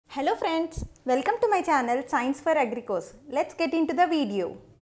Hello friends, welcome to my channel Science for Agricos. Let's get into the video.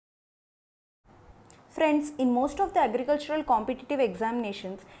 Friends, in most of the agricultural competitive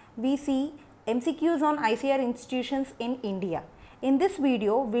examinations, we see MCQs on ICAR institutions in India. In this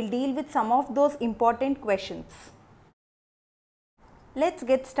video, we'll deal with some of those important questions. Let's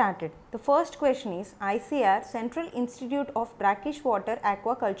get started. The first question is, ICAR-Central Institute of Brackishwater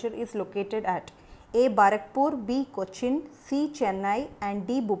Aquaculture is located at A. Barakpur, B. Cochin, C. Chennai and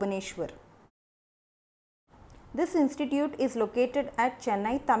D. Bhubaneswar. This institute is located at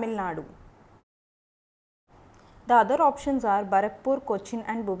Chennai, Tamil Nadu. The other options are Barakpur, Cochin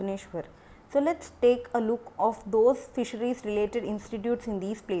and Bhubaneswar. So let's take a look of those fisheries related institutes in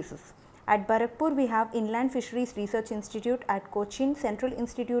these places. At Barakpur we have Inland Fisheries Research Institute, at Cochin Central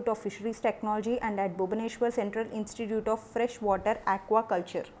Institute of Fisheries Technology and at Bhubaneswar Central Institute of Freshwater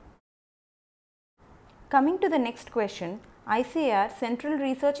Aquaculture. Coming to the next question, ICAR Central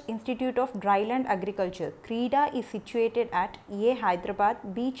Research Institute of Dryland Agriculture, CREDA, is situated at A.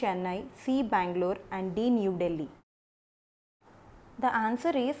 Hyderabad, B. Chennai, C. Bangalore and D. New Delhi. The answer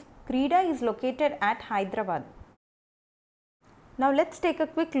is CREDA is located at Hyderabad. Now let's take a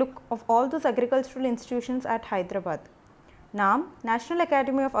quick look of all those agricultural institutions at Hyderabad. NAM, National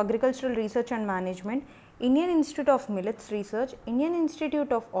Academy of Agricultural Research and Management, Indian Institute of Millets Research, Indian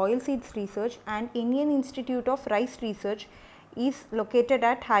Institute of Oilseeds Research and Indian Institute of Rice Research is located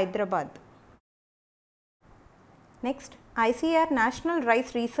at Hyderabad. Next, ICAR-National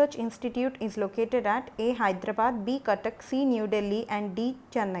Rice Research Institute is located at A. Hyderabad, B. Cuttack, C. New Delhi and D.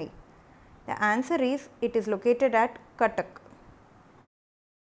 Chennai. The answer is it is located at Cuttack.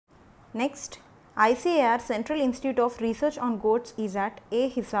 Next, ICAR Central Institute of Research on Goats is at A.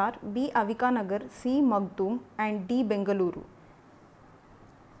 Hisar, B. Avikanagar, C. Magdum and D. Bengaluru.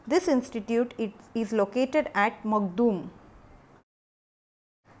 This institute is located at Magdum.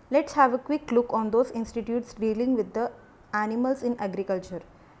 Let's have a quick look on those institutes dealing with the animals in agriculture.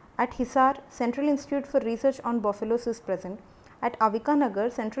 At Hisar, Central Institute for Research on Buffaloes is present. At Avikanagar,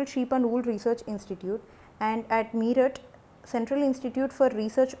 Central Sheep and Wool Research Institute, and at Meerut, Central Institute for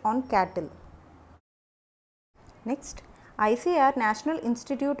Research on Cattle. Next, ICAR National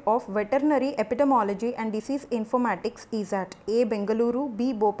Institute of Veterinary Epidemiology and Disease Informatics is at A. Bengaluru,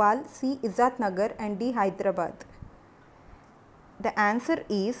 B. Bhopal, C. Izzat Nagar and D. Hyderabad. The answer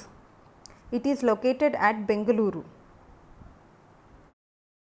is it is located at Bengaluru.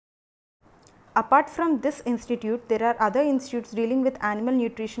 Apart from this institute, there are other institutes dealing with animal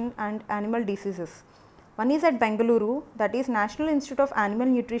nutrition and animal diseases. One is at Bengaluru, that is National Institute of Animal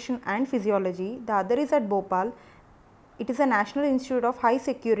Nutrition and Physiology. The other is at Bhopal. It is a National Institute of High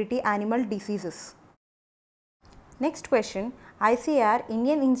Security Animal Diseases. Next question, ICAR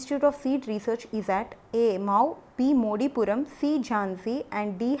Indian Institute of Seed Research is at A. Mau, B. Modipuram, C. Jhansi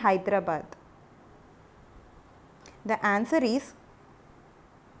and D. Hyderabad. The answer is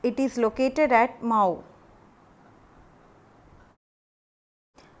it is located at Mau.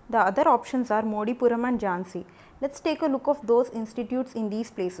 The other options are Modipuram and Jhansi. Let's take a look of those institutes in these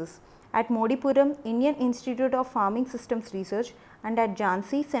places. At Modipuram, Indian Institute of Farming Systems Research, and at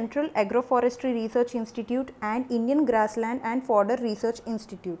Jhansi, Central Agroforestry Research Institute and Indian Grassland and Fodder Research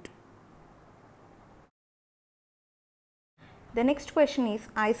Institute. The next question is,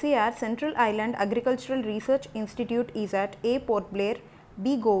 ICAR Central Island Agricultural Research Institute is at A. Port Blair,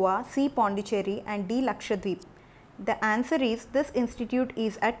 B. Goa, C. Pondicherry and D. Lakshadweep. The answer is this institute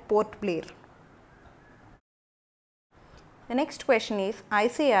is at Port Blair. The next question is,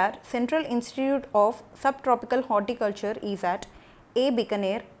 ICAR Central Institute of Subtropical Horticulture is at A.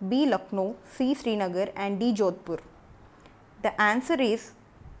 Bikaner, B. Lucknow, C. Srinagar and D. Jodhpur. The answer is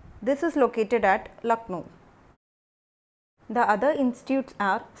this is located at Lucknow. The other institutes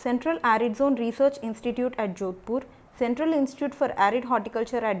are Central Arid Zone Research Institute at Jodhpur, Central Institute for Arid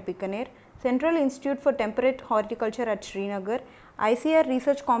Horticulture at Bikaner, Central Institute for Temperate Horticulture at Srinagar, ICAR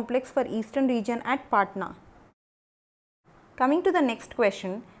Research Complex for Eastern Region at Patna. Coming to the next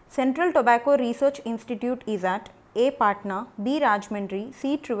question, Central Tobacco Research Institute is at A. Patna, B. Rajahmundry,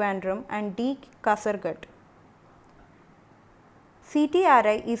 C. Trivandrum and D. Kasaragod.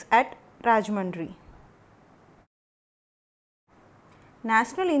 CTRI is at Rajahmundry.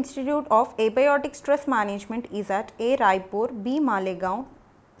 National Institute of Abiotic Stress Management is at A. Raipur, B. Malegaon,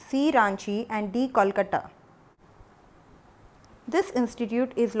 C. Ranchi and D. Kolkata. This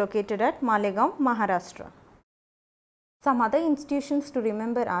institute is located at Malegaon, Maharashtra. Some other institutions to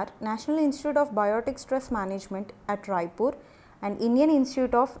remember are National Institute of Biotic Stress Management at Raipur and Indian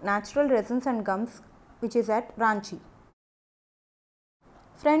Institute of Natural Resins and Gums, which is at Ranchi.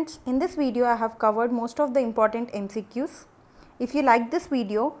 Friends, in this video I have covered most of the important MCQs. If you like this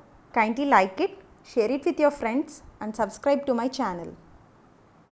video, kindly like it, share it with your friends and subscribe to my channel.